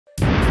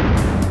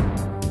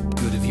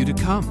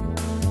to come.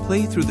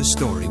 Play through the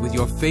story with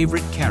your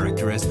favorite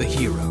character as the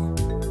hero.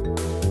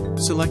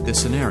 Select the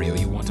scenario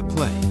you want to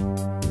play.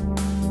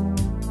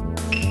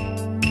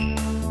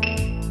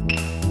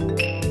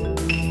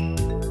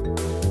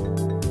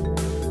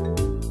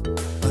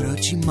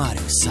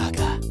 Orochimaru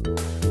Saga.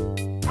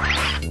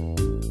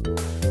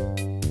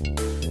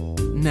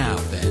 Now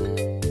then,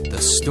 the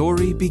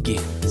story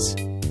begins.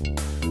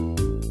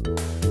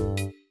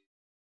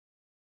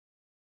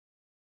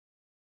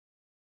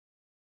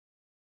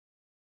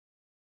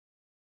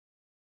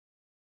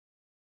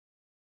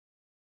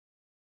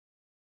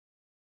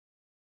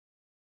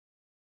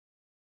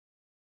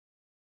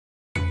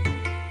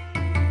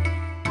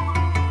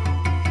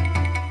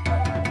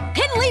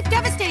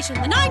 Devastation,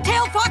 the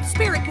nine-tailed fox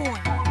spirit born.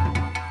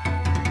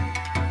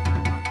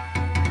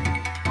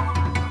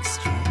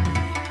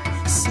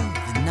 Extraordinary. So,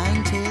 the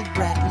nine-tailed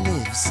brat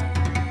lives.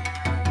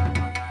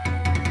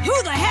 Who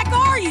the heck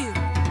are you?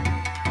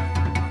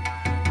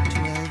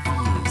 12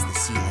 years the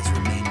seal has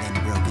remained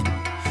unbroken.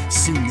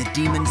 Soon the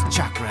demon's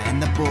chakra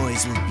and the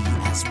boys will be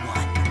as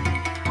one.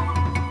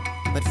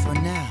 But for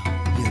now,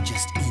 you're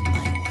just in my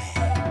way.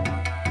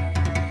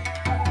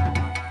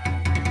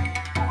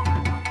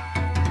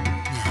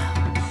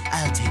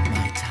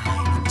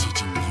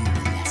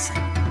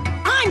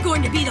 I'm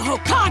going to be the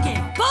Hokage!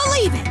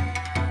 Believe it!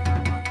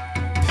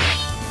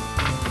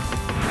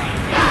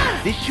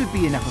 This should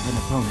be enough of an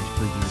opponent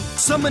for you.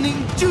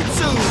 Summoning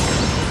Jutsu!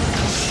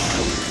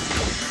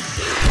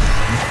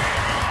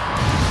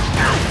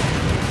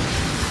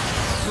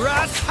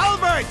 Grass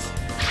Halbert!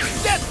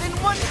 Death in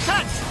one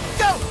touch!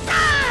 Go!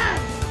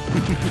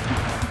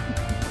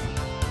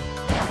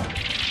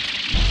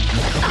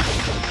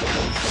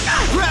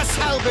 Grass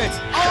Halbert!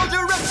 All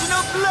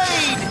directional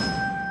blade!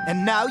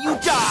 And now you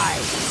die!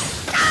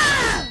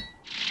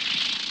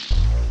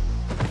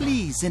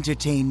 Please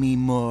entertain me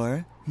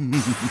more. You're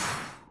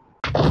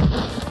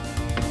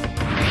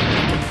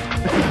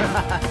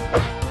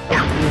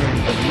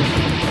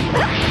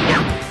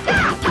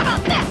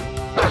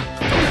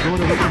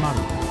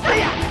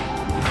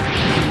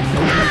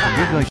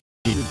going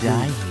to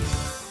die here.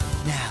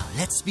 Now,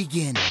 let's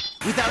begin.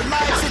 With our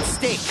lives at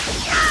stake.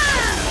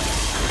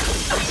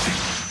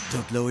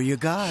 Don't lower your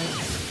guard.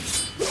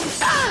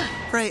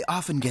 Prey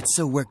often get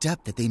so worked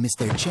up that they miss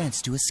their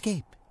chance to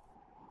escape.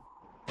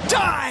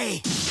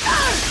 Die!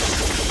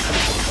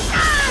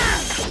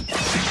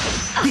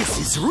 This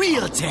is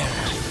real terror!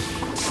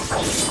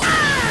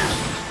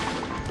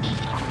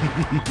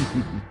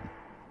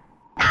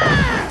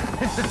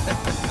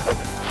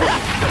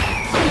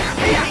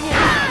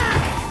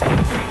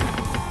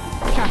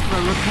 Chakra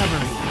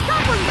recovery.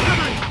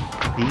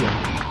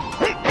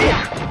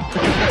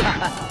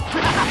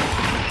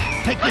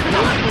 Take this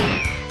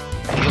one.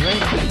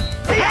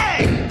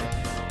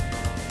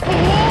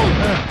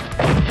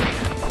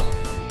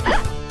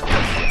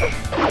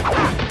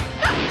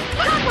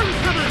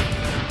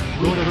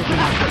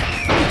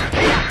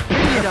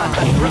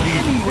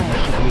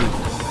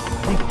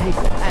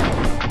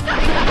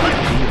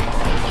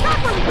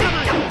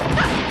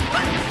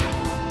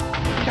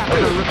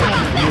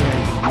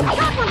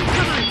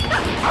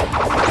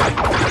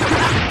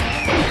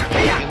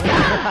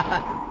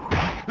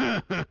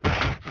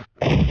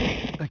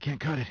 I can't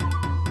cut it.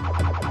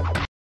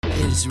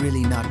 There's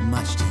really not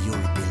much to your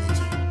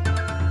ability.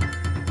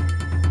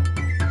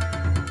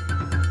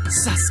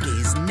 Sasuke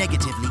is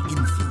negatively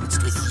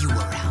influenced with you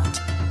around.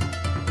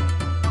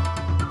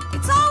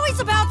 It's always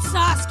about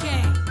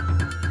Sasuke!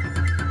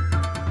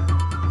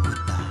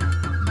 Goodbye,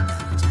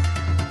 Naruto.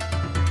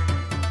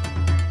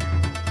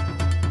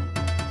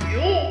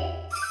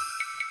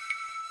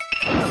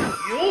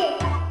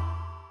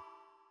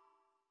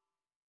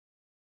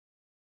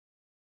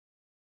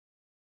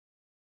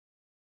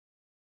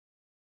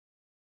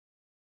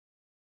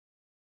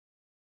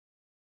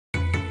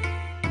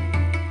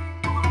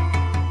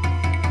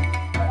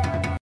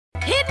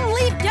 Hidden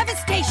Leaf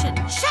Devastation,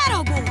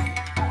 Shadowborn!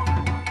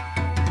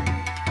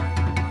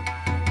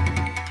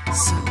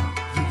 So,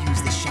 you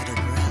use the shadow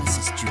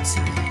paralysis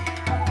jutsu.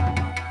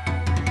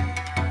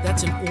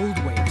 That's an old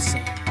way of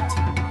saying it.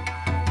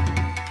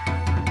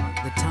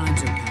 The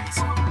times are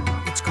passing.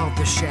 It's called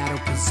the shadow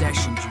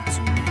possession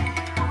jutsu now.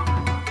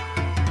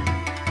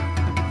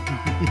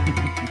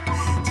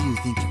 Do you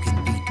think you can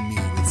beat me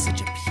with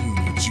such a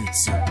puny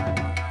jutsu?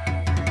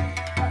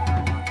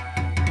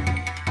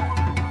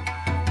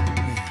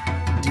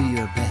 Well, do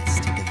your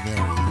best at the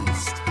very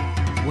least.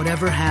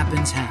 Whatever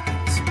happens,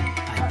 happens,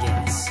 I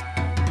guess.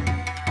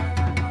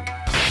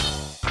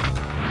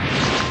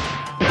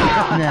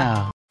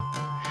 Now,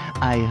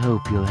 I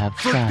hope you'll have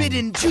fun.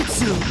 Forbidden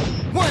jutsu!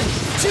 1,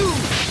 2,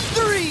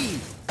 3!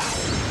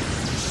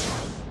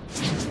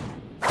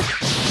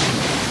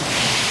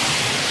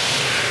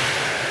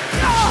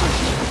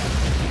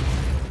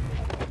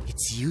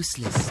 It's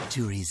useless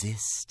to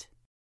resist.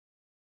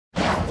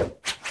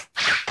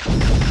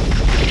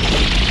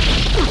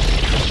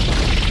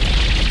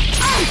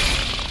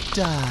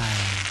 Die.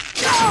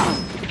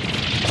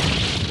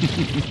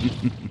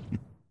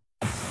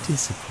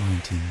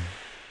 Disappointing.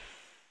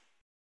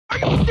 Are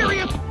you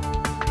serious?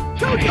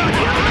 Shoot your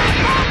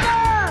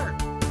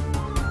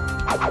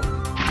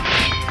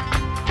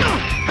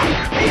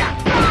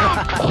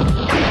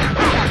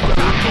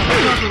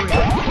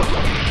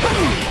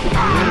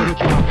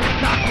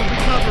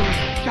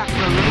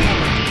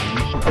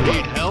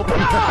Need help?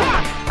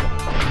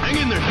 Hang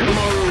in there,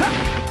 Shikamaru!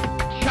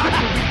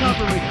 chakra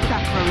recovery!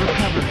 Chakra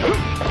recovery!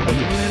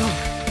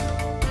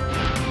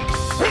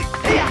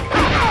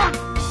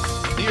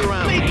 See you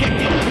around.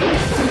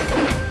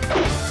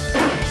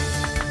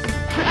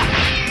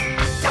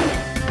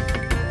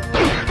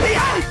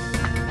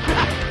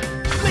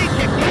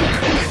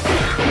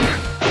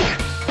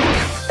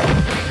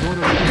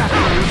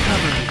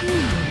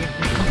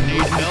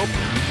 Need help?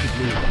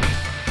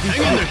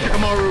 Hang in there,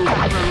 Shikamaru!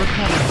 Chakra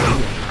recovery!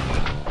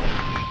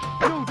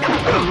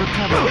 Chakra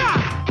recovery!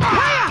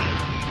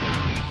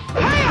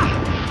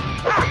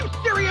 Are you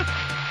serious?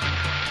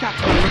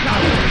 Chakra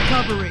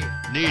recovery!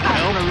 Need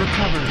help?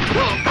 Recovery!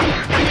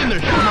 Hang in there,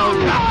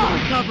 Shikamaru!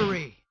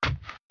 Recovery!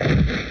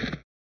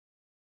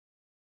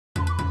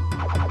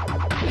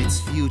 It's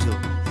futile.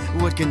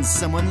 What can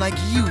someone like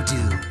you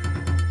do?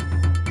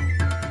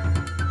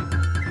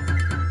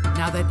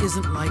 Now that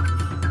isn't like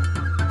me.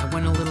 I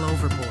went a little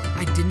overboard.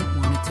 I didn't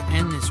want it to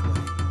end this way.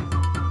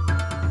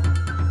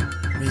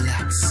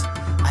 Relax.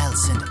 I'll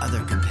send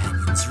other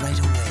companions right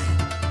away.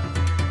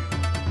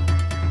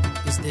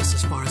 Is this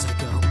as far as I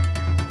go?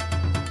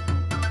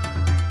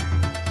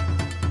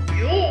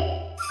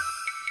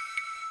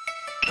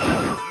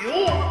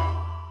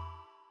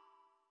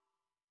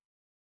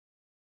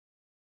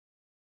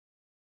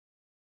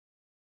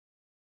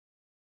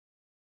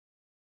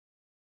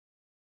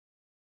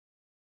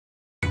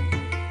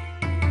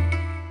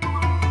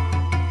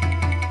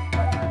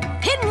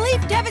 Hidden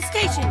Leaf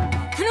Devastation!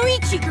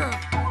 Kunoichi Girl!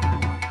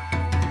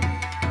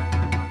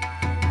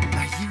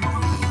 Are you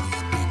really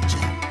a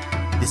ninja?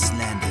 This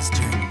land has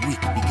turned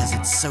weak because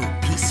it's so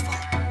peaceful.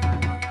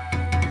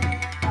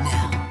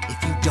 Now,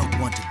 if you don't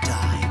want to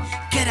die,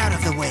 get out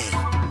of the way!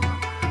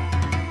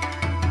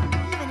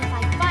 Even if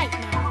I fight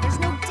now, there's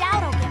no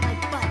doubt I'll get my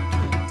butt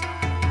kicked.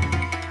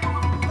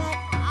 But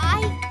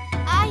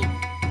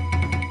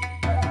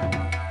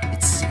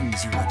It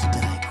seems you want to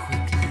die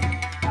quickly.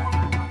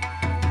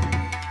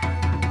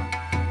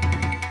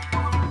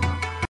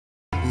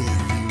 Will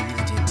you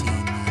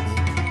entertain me a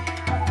bit?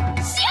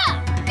 yeah,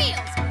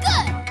 feels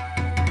good!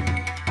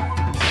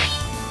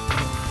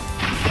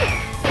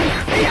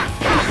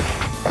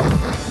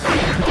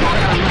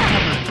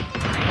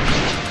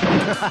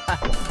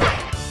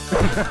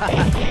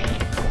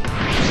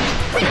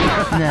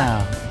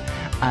 Now,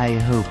 I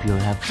hope you'll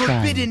have fun.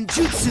 Forbidden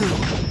Jutsu!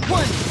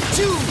 1,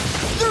 2,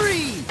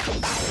 3!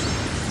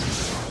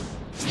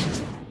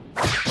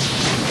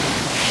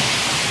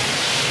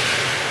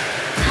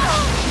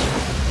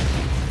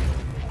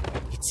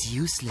 It's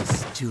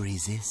useless to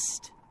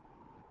resist.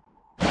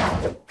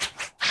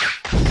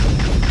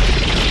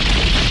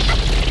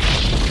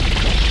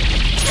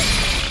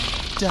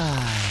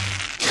 Die.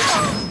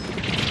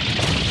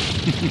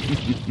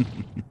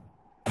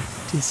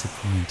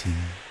 Disappointing.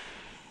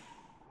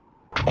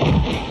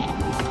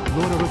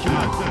 Lord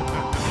Orochimaru.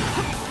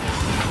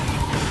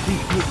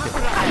 Please take this.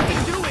 I can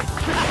do it!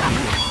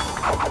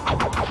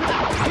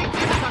 Take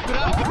this,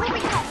 Sakura!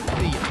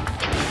 See ya.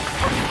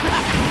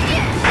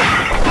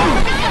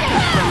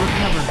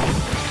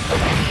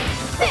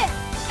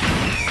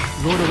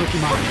 Lord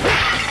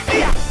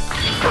Orochimaru.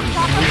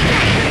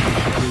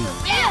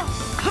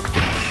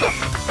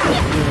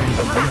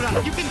 Sakura,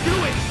 you can do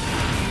it!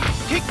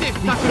 Take this,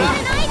 Sakura!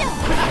 An item!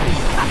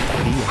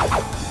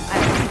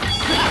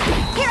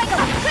 Here I go!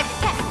 Quick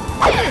attack!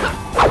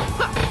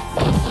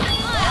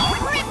 I'll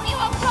rip you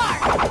apart!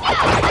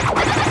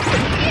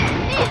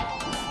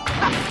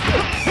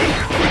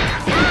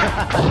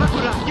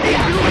 Sakura, you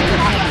can do it!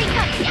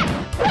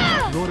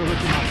 Lord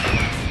Orochimaru.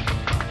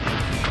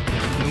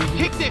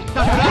 Take this,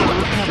 Sakura!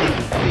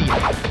 See ya.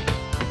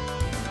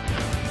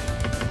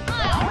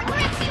 I'll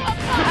rip you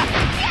apart!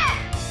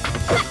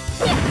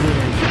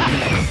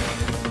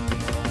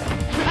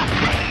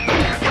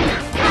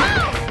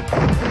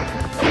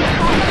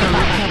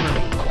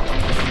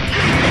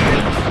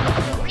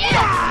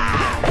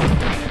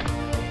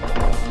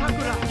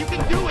 Sakura, you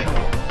can do it!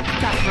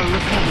 Chakra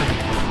recovery.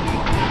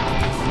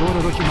 Lord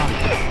Orochimaru.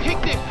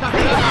 Take this,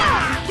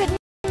 Sakura!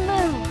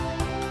 Move!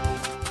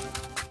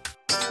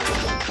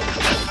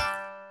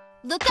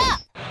 Look up!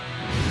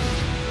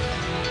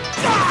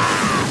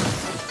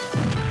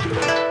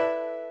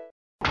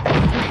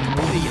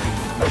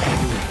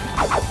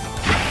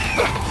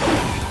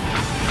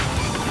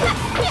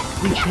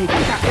 We take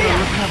chakra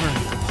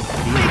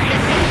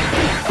recovery.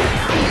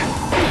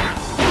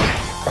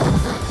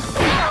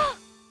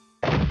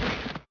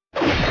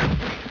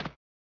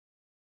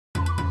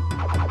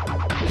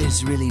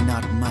 There's really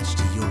not much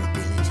to your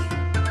ability.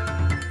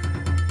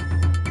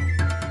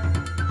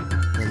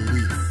 The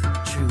leaf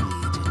truly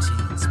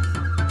entertains me.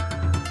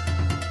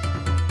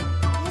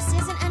 This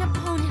isn't an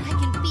opponent I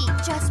can beat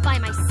just by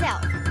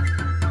myself.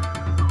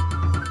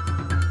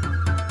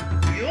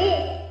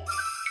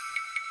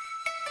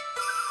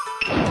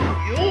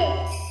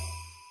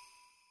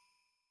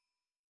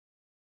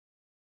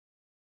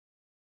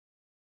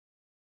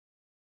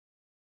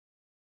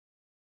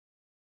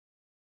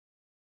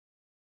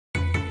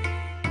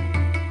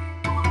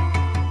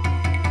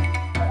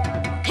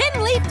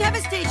 leaf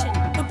devastation.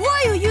 The boy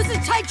who uses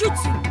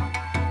taijutsu.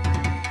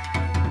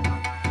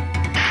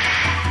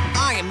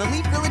 I am the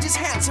Leaf Village's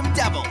handsome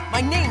devil.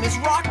 My name is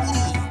Rock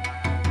Lee.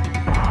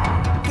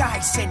 Guy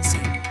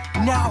Sensei,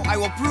 now I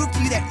will prove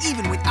to you that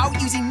even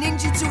without using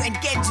ninjutsu and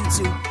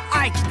genjutsu,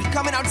 I can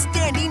become an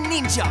outstanding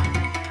ninja.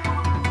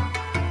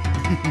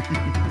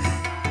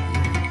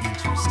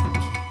 Interesting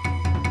kid.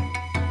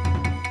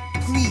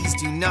 Please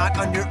do not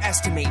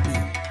underestimate me.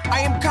 I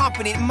am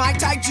confident in my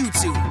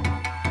taijutsu.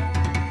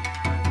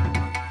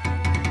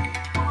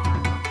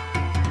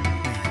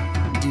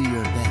 Do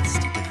your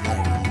best at the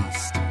very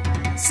least.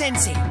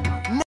 Sensei,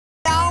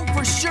 now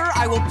for sure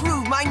I will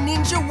prove my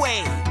ninja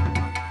way.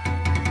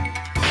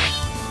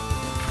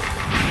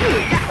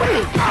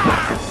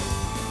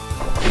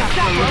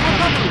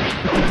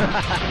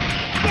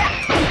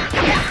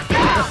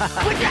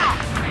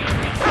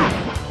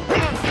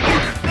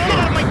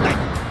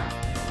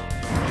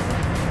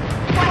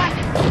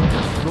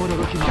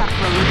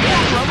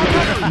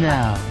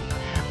 Now,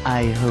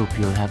 I hope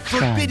you'll have fun.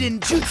 Forbidden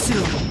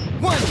Jutsu!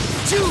 1,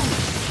 2,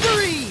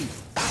 3!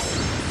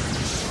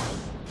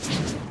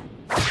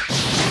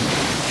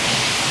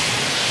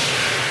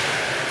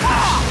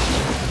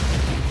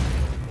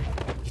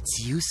 It's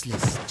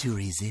useless to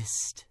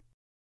resist.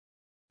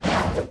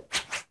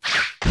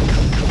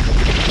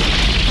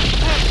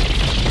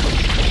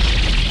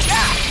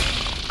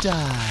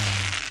 Die.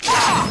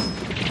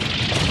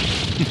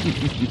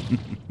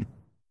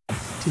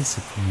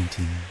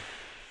 Disappointing.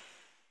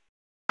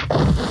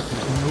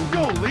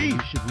 Go, Lee! You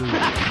should lose.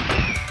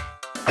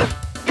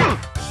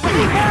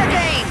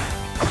 Hurricane!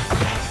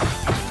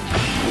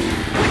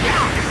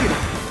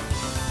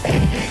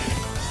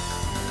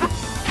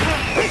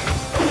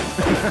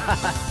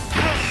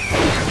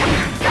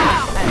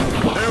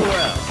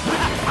 Farewell.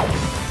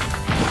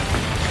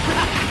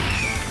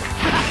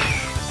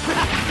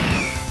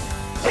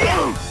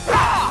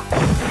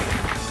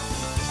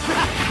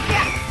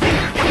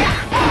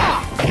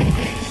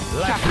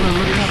 Chakra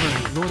recovery,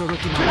 Lord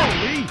Orochimaru.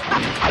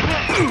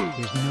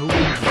 There's no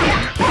reason.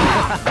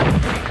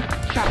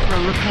 Chakra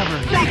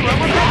recovery.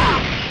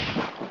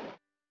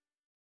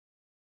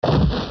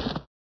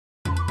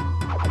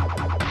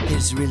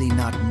 There's really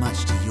not much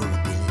to your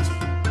ability.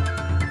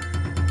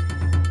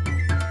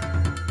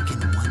 Can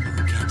one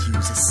who can't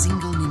use a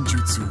single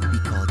ninjutsu be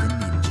called a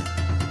ninja?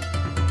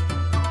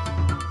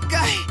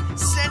 Guy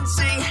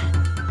Sensei,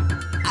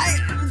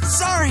 I'm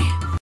sorry.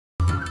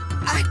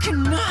 I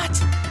cannot.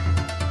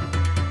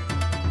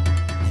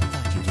 I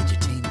thought you'd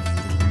entertain me a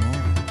little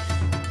more.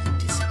 I'm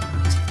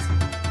disappointed.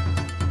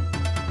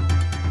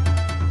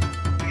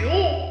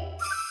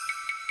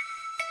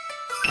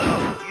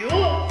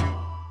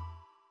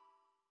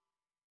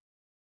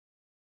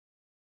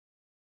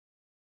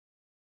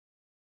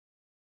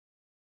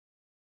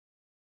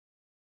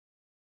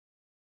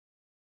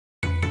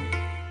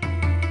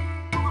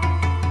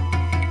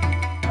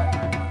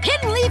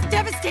 Hidden leaf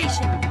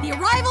devastation. The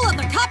arrival of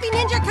the copy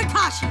ninja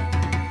Kakashi.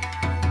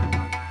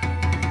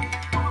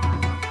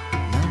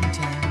 Long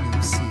time no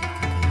see,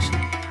 Kakashi.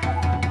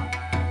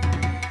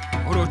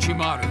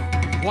 Orochimaru,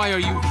 why are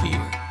you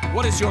here?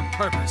 What is your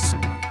purpose? No,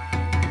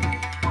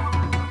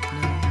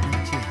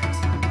 not yet.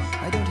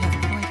 I don't have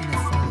quite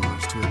enough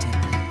followers to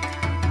attempt that.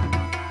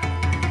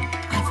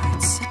 I've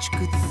heard such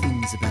good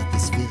things about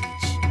this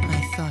village.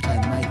 I thought I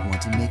might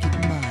want to make it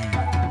mine.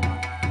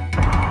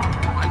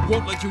 I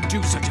won't let you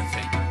do such a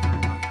thing.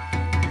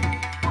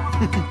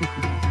 I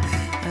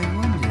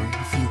wonder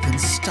if you can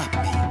stop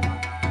me.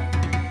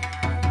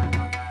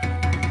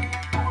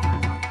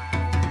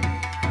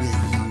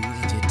 Will you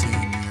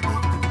entertain me a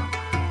bit?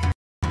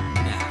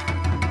 Now,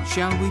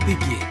 shall we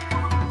begin?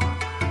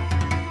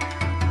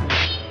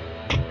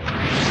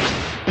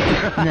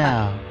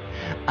 Now,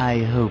 I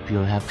hope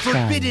you'll have fun.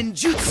 Forbidden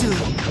Jutsu!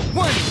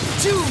 1,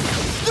 2,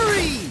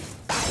 3!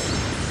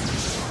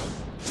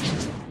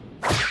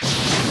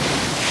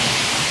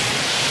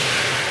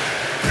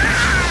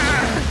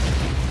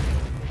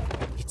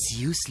 It's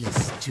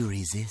useless to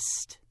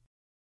resist.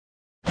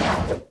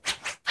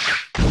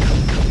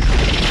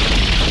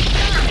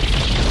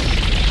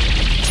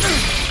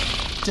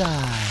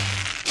 Die.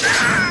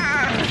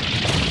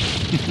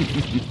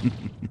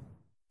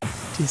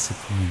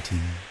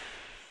 Disappointing.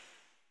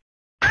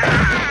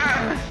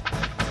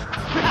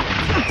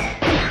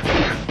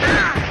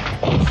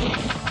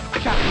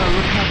 Chakra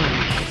recovery.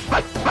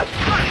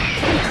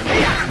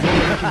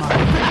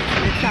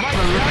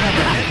 Chakra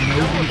recovery.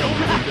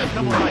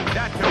 Someone like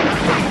that can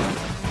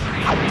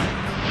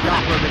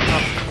Chakra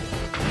recovery.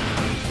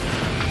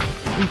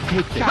 We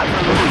take this. Chakra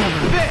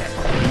recovery. This!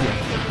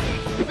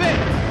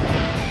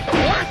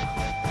 What?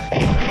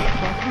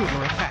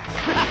 Over attack.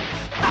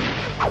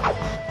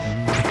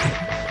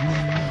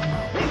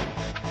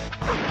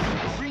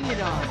 Bring it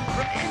on.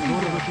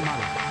 Lord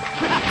Orochimaru.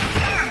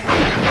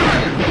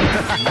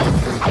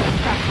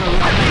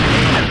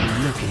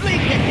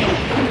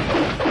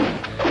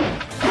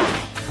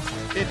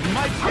 It's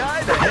Mike Guy,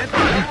 the head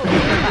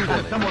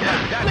someone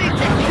like that.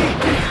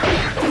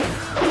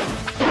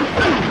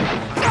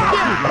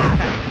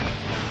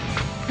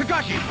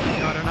 Kakashi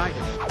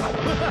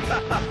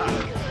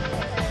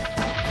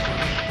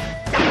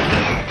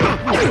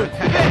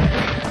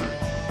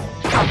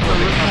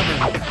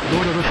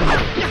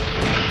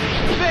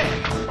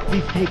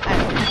take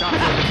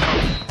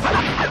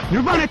that.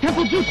 Nirvana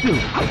Temple Jutsu!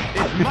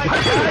 It's my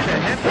turn to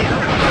hit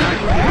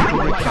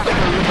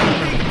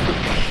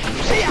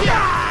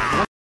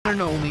one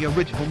and only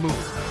original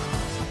move.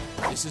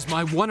 This is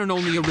my one and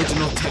only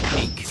original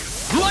technique.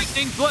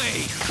 Lightning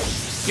Blade!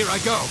 Here I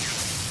go.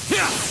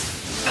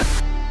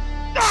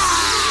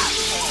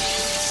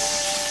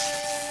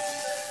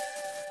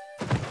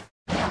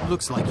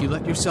 Looks like you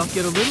let yourself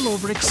get a little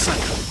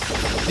overexcited.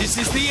 This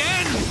is the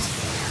end!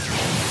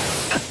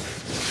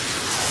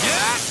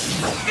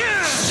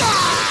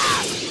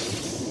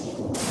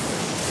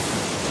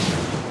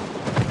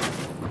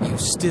 You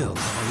still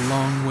have a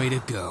long way to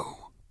go.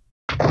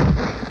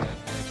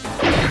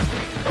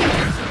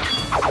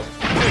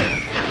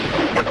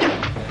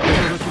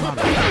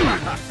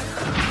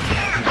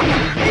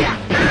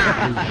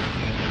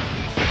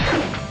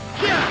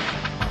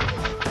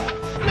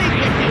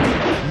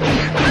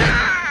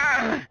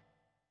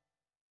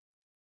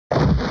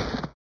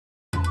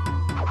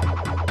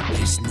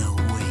 There's no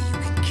way you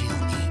can kill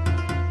me.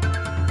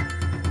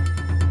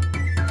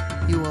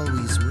 You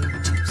always were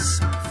too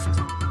soft.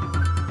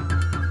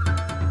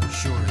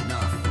 Sure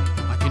enough,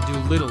 I can do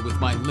little with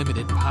my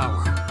limited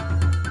power.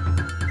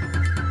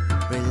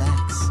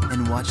 Relax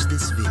and watch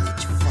this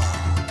village fall.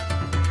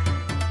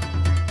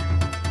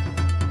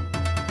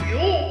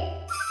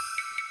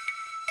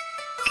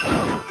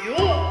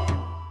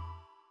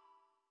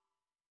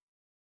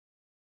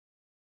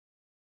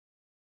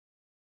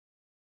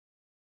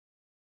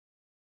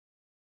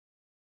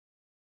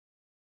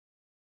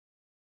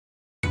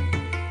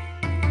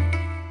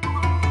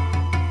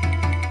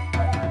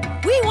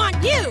 We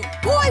want you,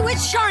 boy with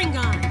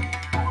Sharingan.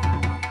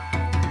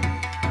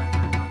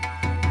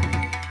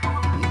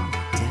 You're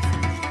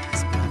definitely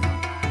his brother.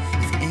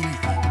 If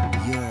anything,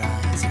 your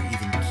eyes are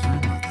even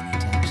keener than he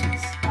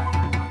touches.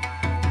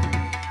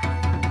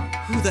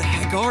 Who the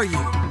heck are you? I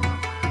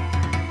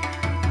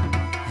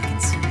can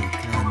see your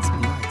clan's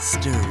blood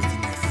stir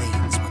within your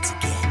veins once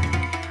again.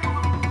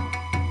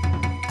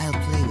 I'll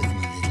play with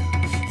him a little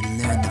and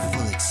learn the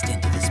full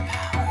extent of his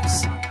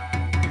powers.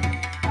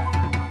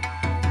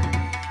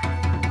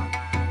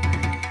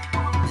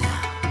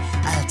 Now,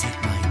 I'll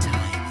take my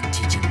time in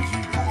teaching you a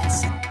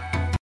lesson.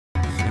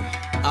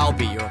 I'll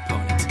be your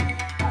opponent.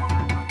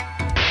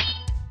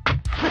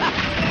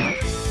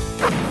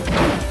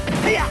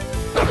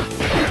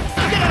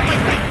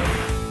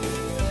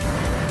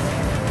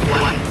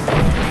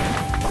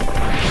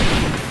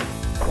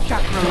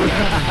 Chakra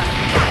recovery.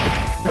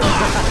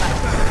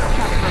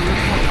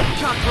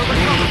 Chakra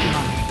recovery.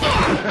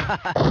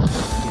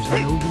 There's no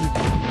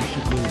reason you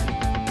should lose.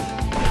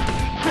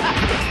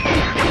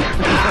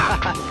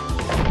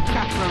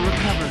 Chakra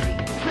recovery.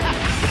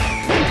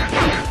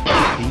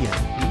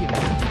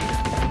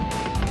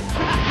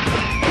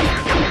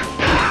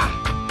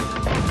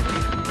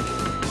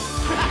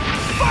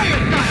 Fire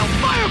style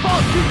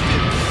fireball jutsu.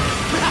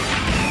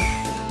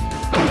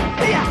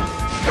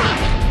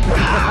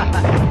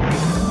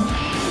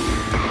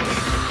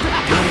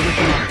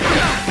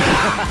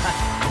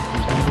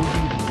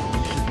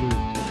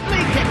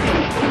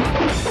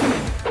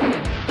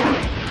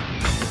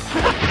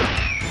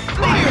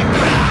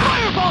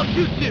 Fireball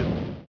jutsu.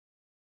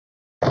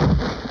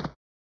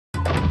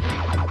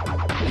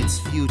 It's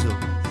futile.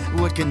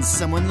 What can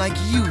someone like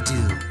you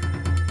do?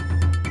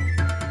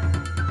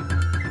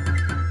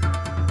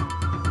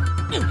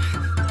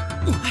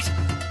 What?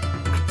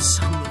 I'm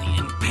suddenly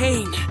in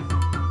pain.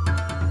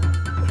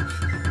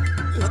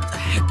 What the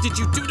heck did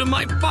you do to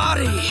my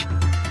body?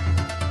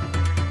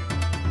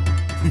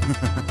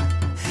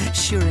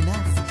 Sure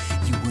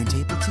enough, you weren't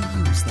able to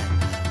use that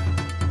power.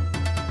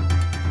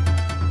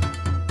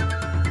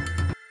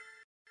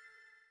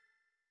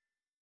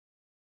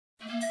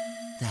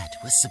 That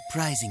was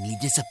surprisingly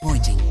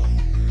disappointing.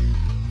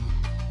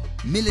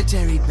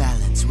 Military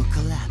balance will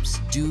collapse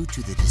due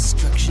to the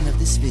destruction of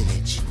this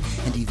village,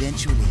 and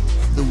eventually,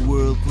 the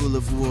whirlpool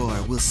of war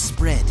will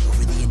spread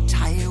over the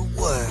entire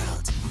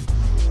world.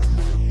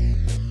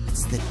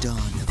 It's the dawn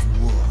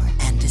of war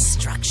and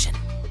destruction.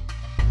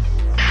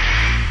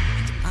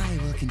 And I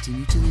will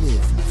continue to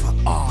live for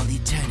all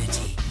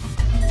eternity.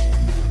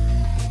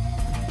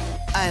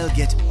 I'll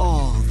get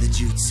all the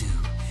jutsu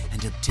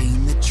and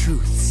obtain the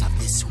truths of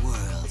this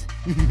world.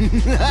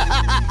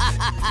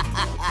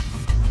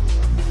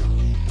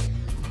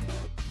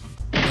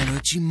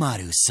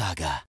 Orochimaru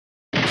Saga.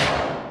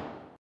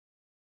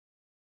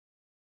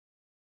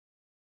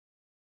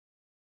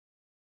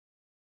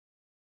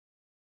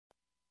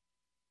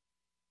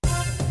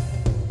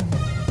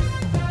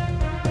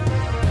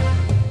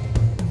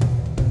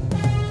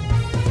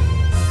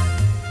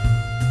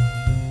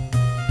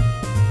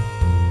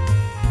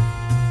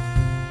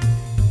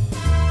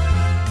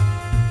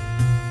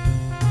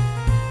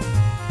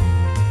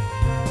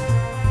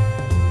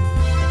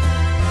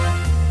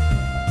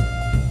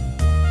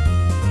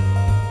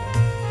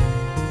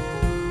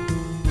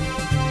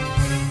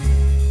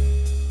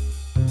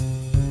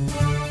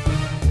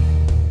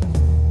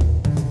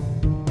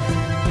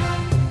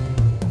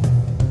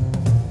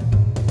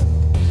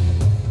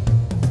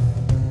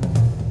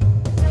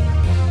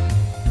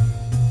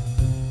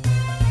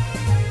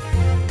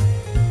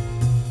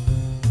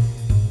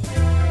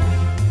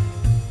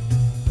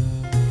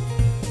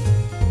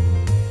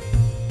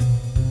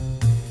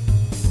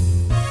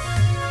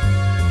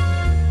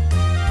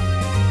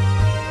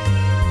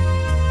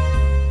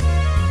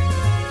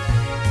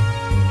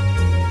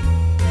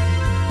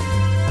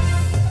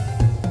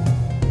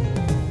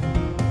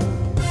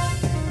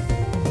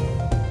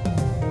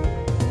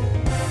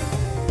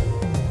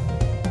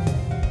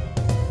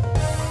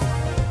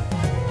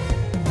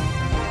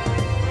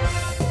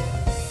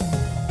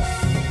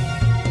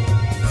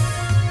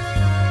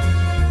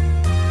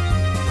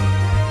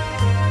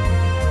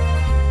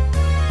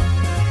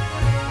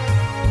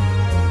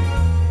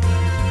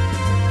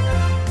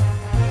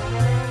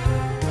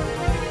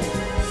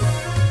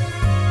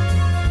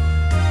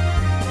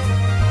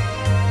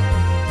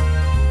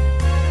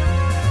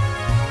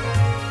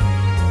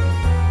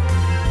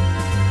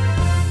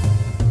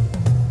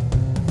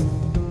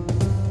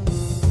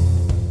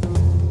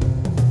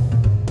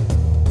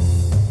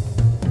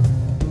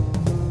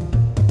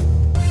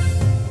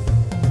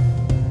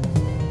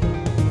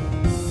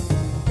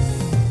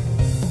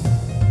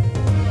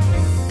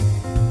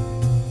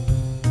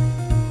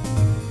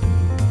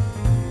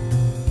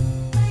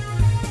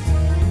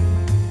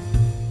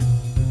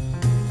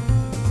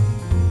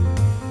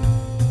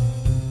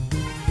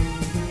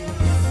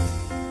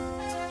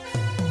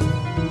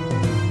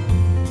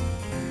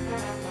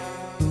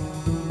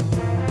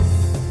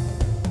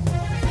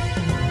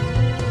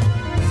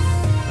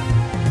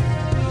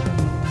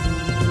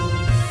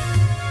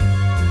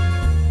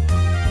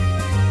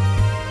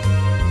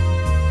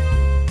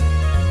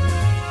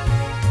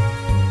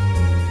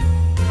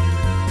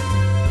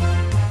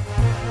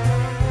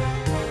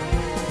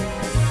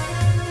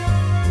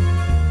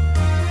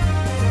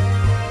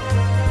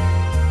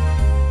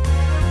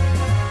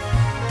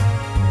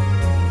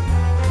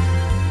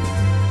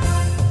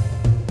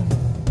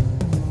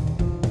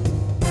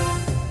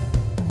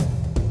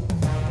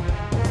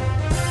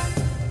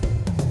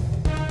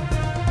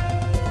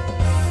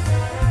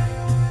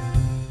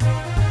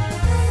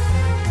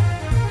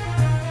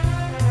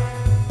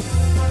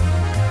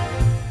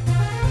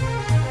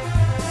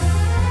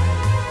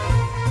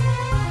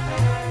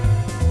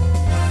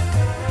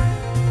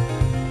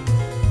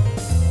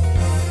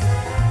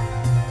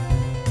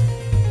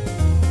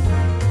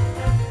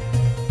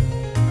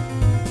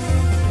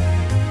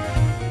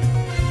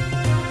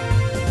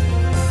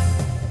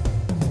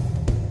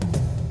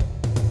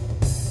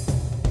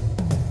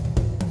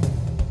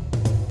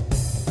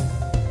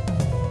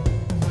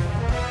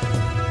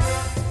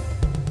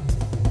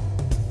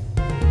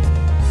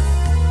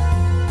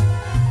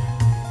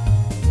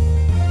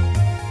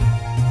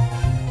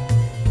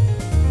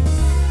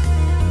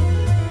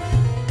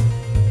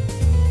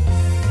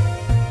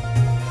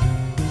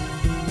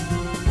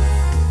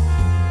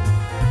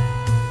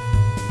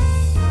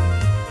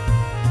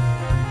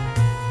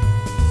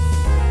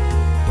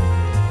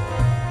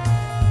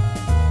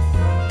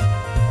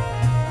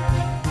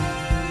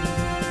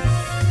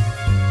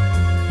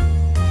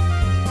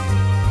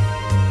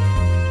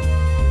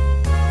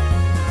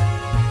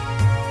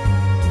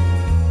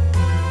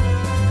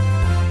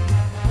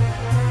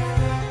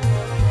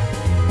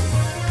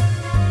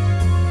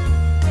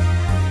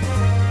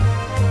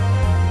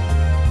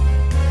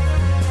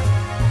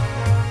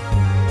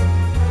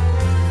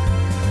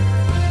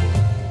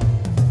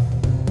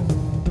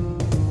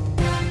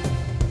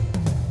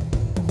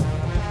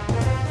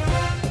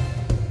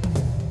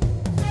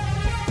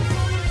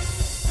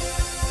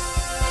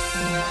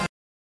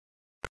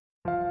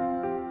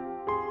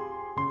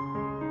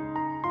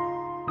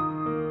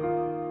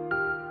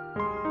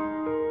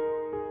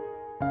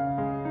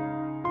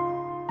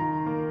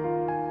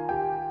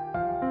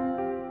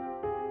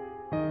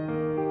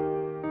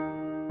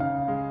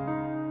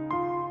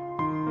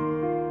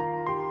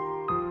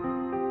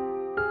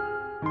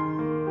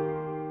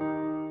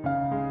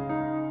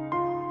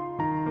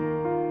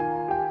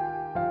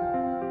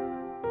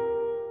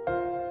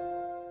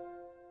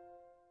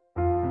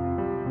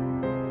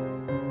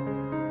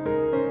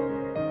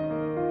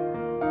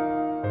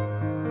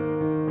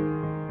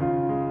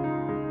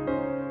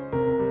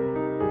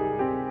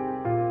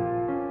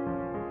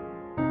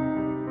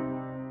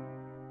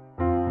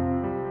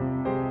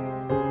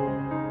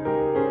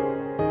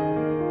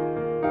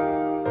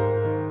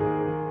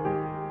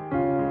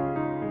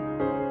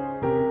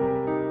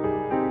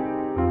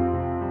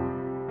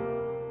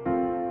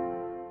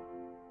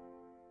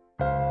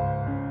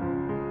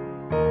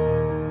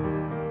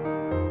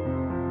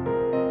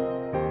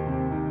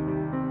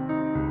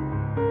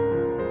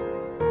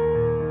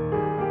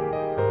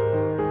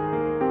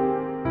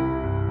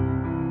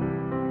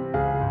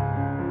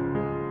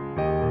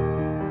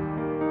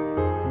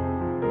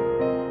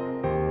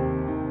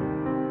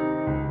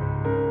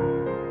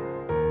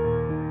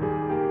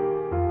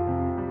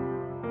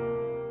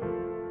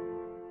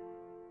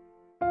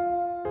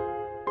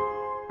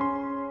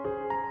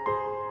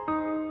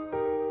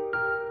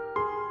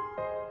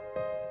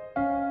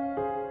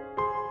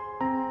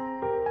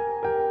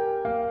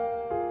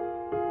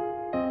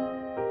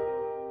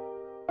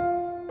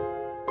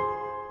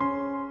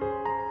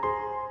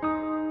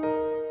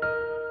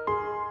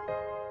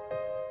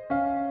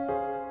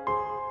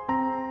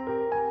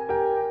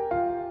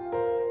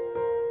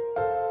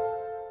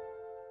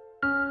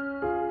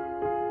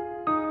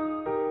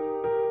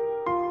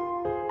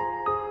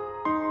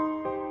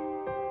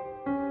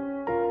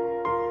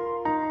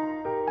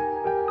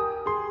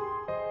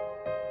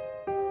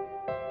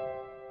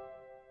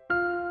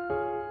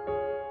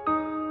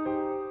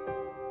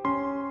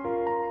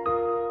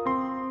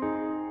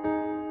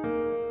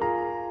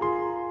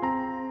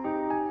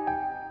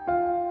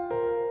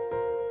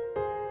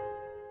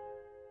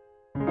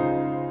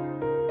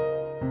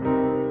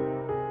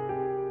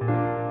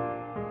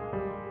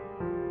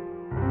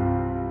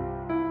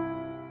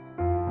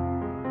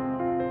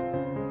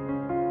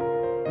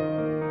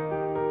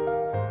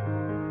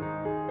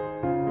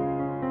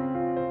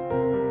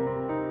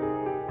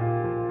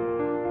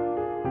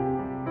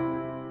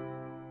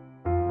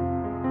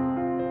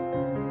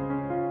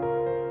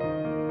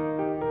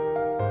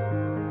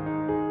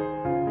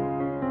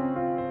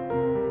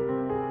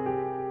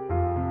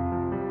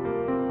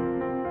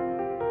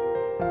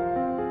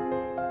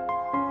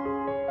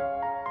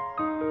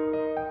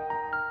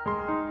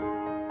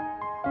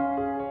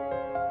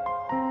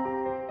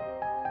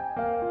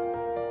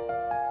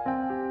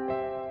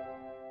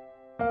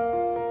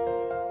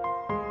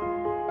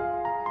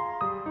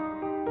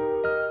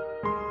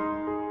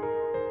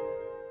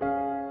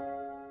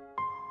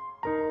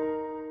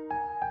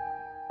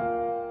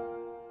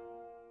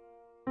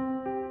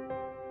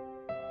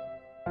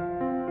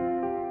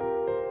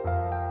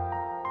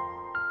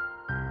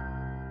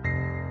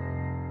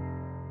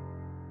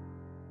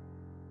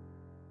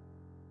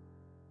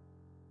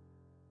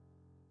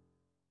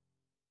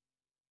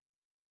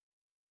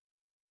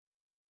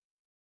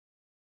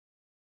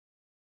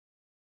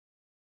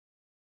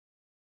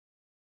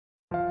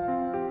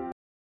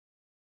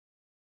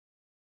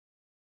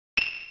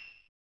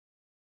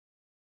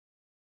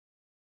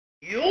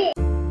 Yo!